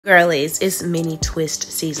Girlies, it's mini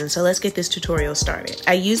twist season, so let's get this tutorial started.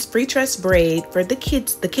 I used free truss braid for the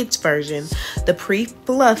kids version, the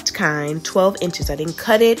pre-fluffed kind, 12 inches. I didn't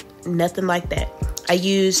cut it, nothing like that. I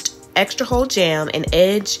used extra hold jam, an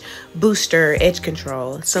edge booster, edge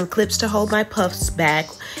control, some clips to hold my puffs back,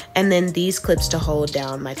 and then these clips to hold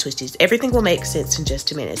down my twisties. Everything will make sense in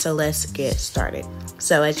just a minute, so let's get started.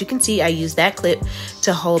 So as you can see, I used that clip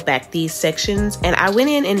to hold back these sections, and I went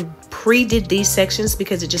in and pre-did these sections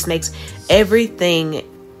because it just makes everything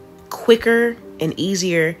quicker and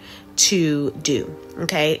easier to do.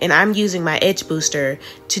 Okay, and I'm using my edge booster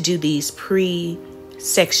to do these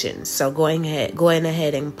sections, so going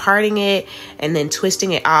ahead and parting it and then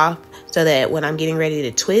twisting it off so that when I'm getting ready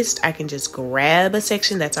to twist, I can just grab a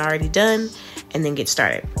section that's already done and then get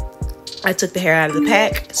started. I took the hair out of the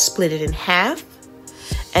pack, split it in half,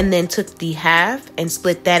 and then took the half and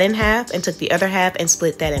split that in half, and took the other half and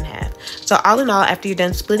split that in half. So all in all, after you're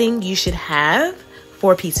done splitting, you should have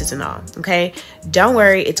 4 pieces in all. Okay, don't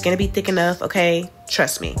worry, it's gonna be thick enough. Okay,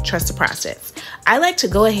 trust me, trust the process. I like to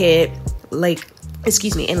go ahead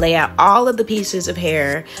and lay out all of the pieces of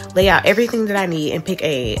hair, lay out everything that I need, and pick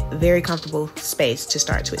a very comfortable space to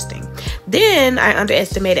start twisting. Then I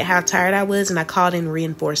underestimated how tired I was, and I called in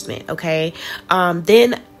reinforcement. Okay,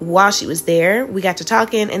 then while she was there, we got to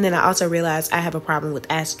talking, and then I also realized I have a problem with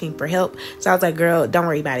asking for help. So I was like, girl, don't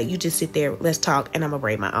worry about it, you just sit there, let's talk, and I'm gonna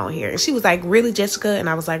braid my own hair. And she was like, really, Jessica? And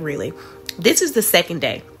I was like, really? This is the second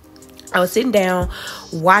day. I was sitting down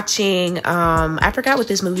watching, I forgot what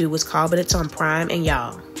this movie was called, but it's on Prime. And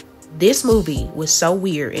y'all, this movie was so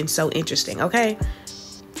weird and so interesting, okay?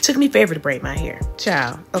 Took me forever to braid my hair,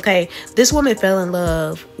 child, okay? This woman fell in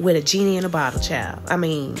love with a genie in a bottle, child. I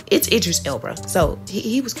mean, it's Idris Elba, so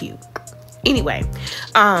he was cute. Anyway,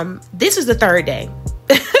 this is the third day.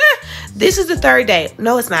 This is the third day.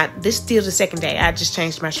 No, it's not. This is still the second day. I just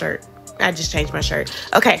changed my shirt.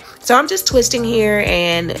 Okay, so I'm just twisting here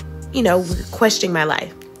and, you know, questioning my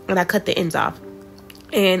life. And I cut the ends off.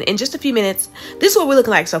 And in just a few minutes, this is what we're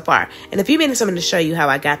looking like so far. In a few minutes, I'm going to show you how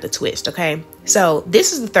I got the twist, okay? So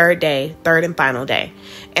this is the third and final day.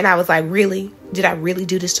 And I was like, really? Did I really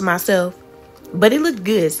do this to myself? But it looked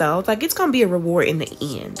good, so I was like, it's going to be a reward in the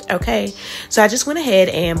end, okay? So I just went ahead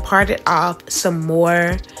and parted off some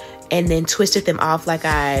more and then twisted them off like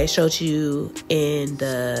I showed you in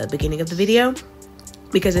the beginning of the video.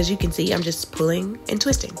 Because as you can see, I'm just pulling and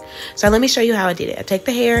twisting. So let me show you how I did it. I take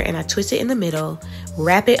the hair and I twist it in the middle,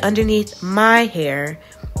 wrap it underneath my hair,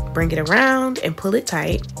 bring it around and pull it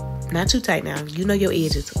tight. Not too tight now. You know your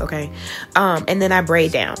edges, okay? And then I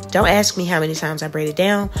braid down. Don't ask me how many times I braided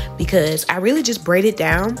down because I really just braided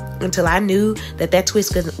down until I knew that that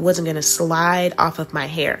twist wasn't going to slide off of my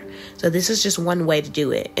hair. So this is just one way to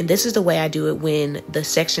do it. And this is the way I do it when the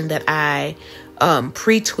section that I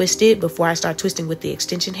pre-twisted before I start twisting with the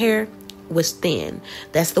extension hair was thin.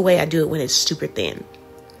 That's the way I do it when it's super thin.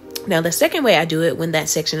 Now the second way I do it when that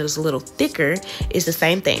section is a little thicker is the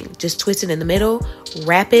same thing. Just twist it in the middle,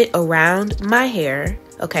 wrap it around my hair,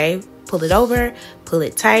 okay? Pull it over, pull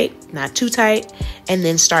it tight, not too tight, and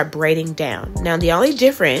then start braiding down. Now the only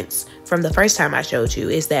difference from the first time I showed you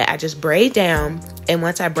is that I just braid down, and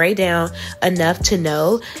once I braid down enough to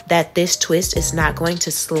know that this twist is not going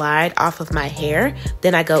to slide off of my hair,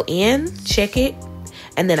 then I go in, check it,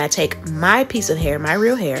 and then I take my piece of hair, my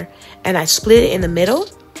real hair, and I split it in the middle,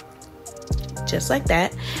 just like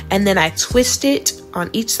that, and then I twist it on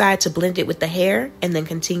each side to blend it with the hair, and then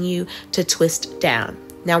continue to twist down.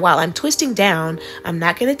 Now, while I'm twisting down, I'm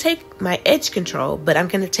not going to take my edge control, but I'm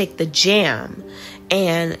going to take the jam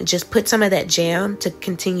and just put some of that jam to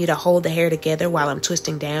continue to hold the hair together while I'm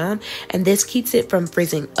twisting down. And this keeps it from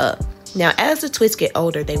frizzing up. Now, as the twists get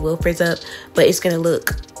older, they will frizz up, but it's going to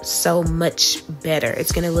look so much better.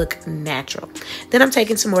 It's going to look natural. Then I'm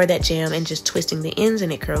taking some more of that jam and just twisting the ends,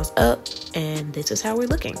 and it curls up, and this is how we're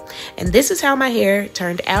looking. And this is how my hair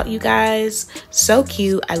turned out, you guys. So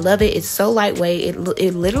cute. I love it. It's so lightweight.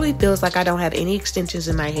 It literally feels like I don't have any extensions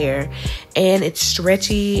in my hair, and it's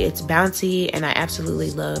stretchy, it's bouncy, and I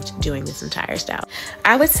absolutely loved doing this entire style.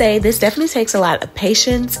 I would say this definitely takes a lot of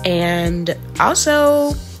patience, and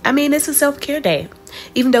also, I mean, it's a self-care day,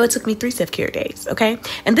 even though it took me 3 self-care days, okay?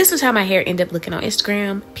 And this is how my hair ended up looking on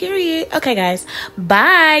Instagram, period. Okay, guys,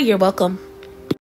 bye. You're welcome.